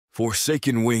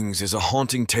Forsaken Wings is a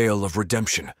haunting tale of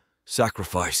redemption,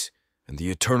 sacrifice, and the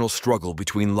eternal struggle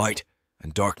between light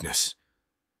and darkness.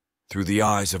 Through the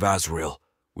eyes of Azrael,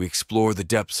 we explore the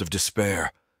depths of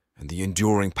despair and the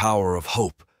enduring power of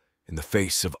hope in the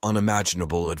face of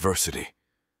unimaginable adversity.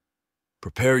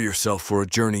 Prepare yourself for a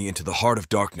journey into the heart of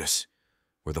darkness,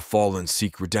 where the fallen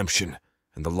seek redemption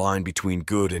and the line between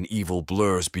good and evil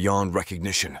blurs beyond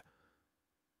recognition.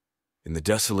 In the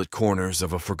desolate corners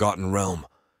of a forgotten realm,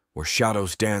 where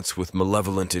shadows dance with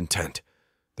malevolent intent,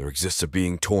 there exists a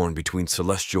being torn between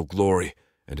celestial glory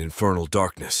and infernal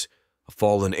darkness, a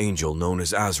fallen angel known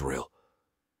as Azrael.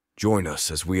 Join us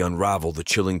as we unravel the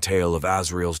chilling tale of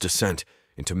Azrael's descent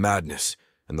into madness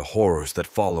and the horrors that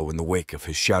follow in the wake of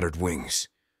his shattered wings.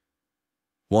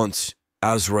 Once,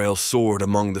 Azrael soared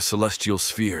among the celestial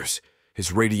spheres,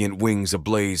 his radiant wings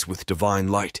ablaze with divine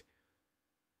light.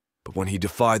 But when he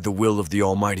defied the will of the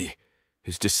Almighty,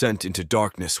 his descent into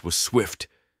darkness was swift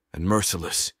and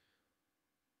merciless.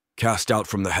 Cast out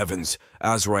from the heavens,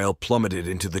 Azrael plummeted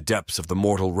into the depths of the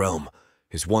mortal realm,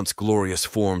 his once glorious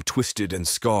form twisted and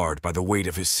scarred by the weight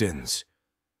of his sins.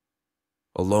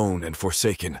 Alone and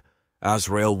forsaken,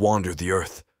 Azrael wandered the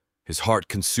earth, his heart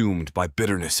consumed by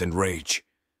bitterness and rage.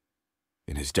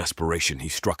 In his desperation, he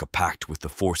struck a pact with the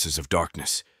forces of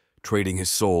darkness, trading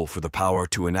his soul for the power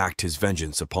to enact his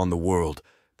vengeance upon the world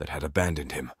that had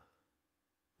abandoned him.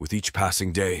 With each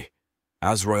passing day,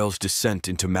 Azrael's descent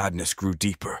into madness grew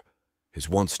deeper, his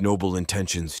once noble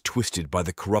intentions twisted by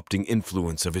the corrupting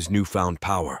influence of his newfound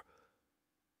power.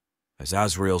 As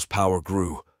Azrael's power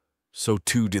grew, so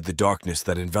too did the darkness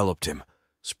that enveloped him,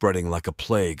 spreading like a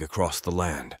plague across the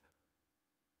land.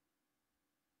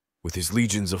 With his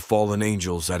legions of fallen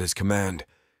angels at his command,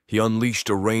 he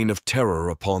unleashed a reign of terror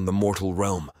upon the mortal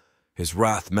realm, his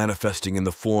wrath manifesting in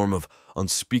the form of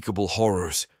unspeakable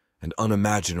horrors and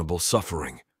unimaginable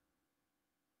suffering.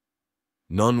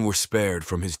 None were spared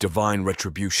from his divine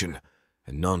retribution,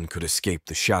 and none could escape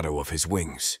the shadow of his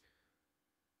wings.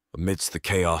 Amidst the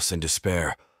chaos and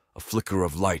despair, a flicker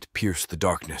of light pierced the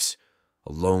darkness,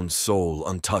 a lone soul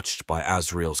untouched by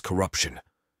Azrael's corruption.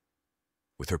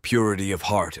 With her purity of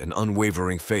heart and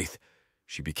unwavering faith,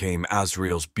 she became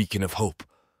Azrael's beacon of hope,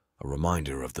 a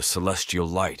reminder of the celestial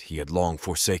light he had long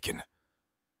forsaken.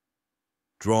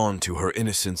 Drawn to her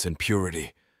innocence and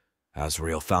purity,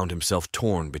 Azrael found himself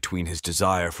torn between his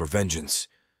desire for vengeance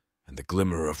and the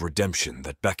glimmer of redemption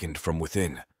that beckoned from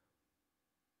within.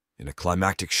 In a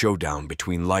climactic showdown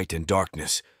between light and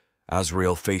darkness,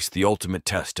 Azrael faced the ultimate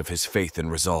test of his faith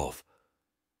and resolve.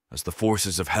 As the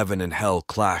forces of heaven and hell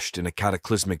clashed in a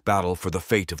cataclysmic battle for the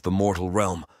fate of the mortal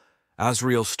realm,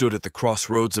 Azrael stood at the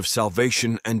crossroads of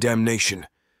salvation and damnation,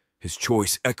 his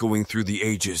choice echoing through the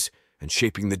ages and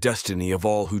shaping the destiny of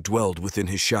all who dwelled within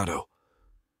his shadow.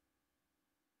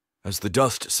 As the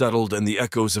dust settled and the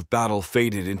echoes of battle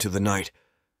faded into the night,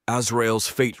 Azrael's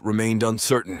fate remained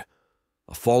uncertain,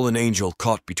 a fallen angel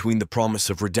caught between the promise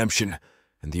of redemption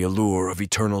and the allure of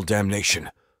eternal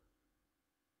damnation.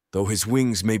 Though his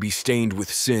wings may be stained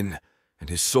with sin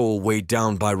and his soul weighed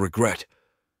down by regret,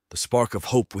 the spark of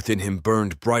hope within him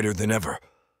burned brighter than ever,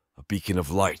 a beacon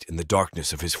of light in the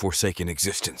darkness of his forsaken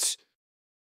existence.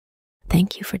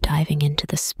 Thank you for diving into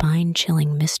the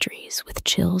spine-chilling mysteries with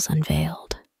Chills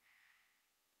Unveiled.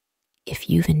 If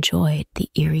you've enjoyed the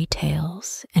eerie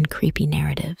tales and creepy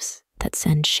narratives that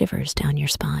send shivers down your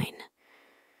spine,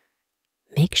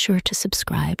 make sure to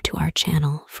subscribe to our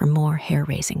channel for more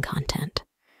hair-raising content.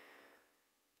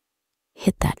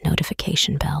 Hit that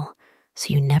notification bell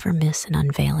so you never miss an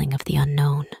unveiling of the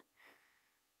unknown.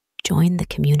 Join the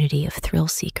community of thrill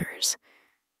seekers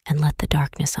and let the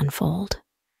darkness unfold.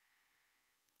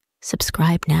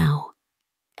 Subscribe now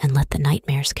and let the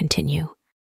nightmares continue.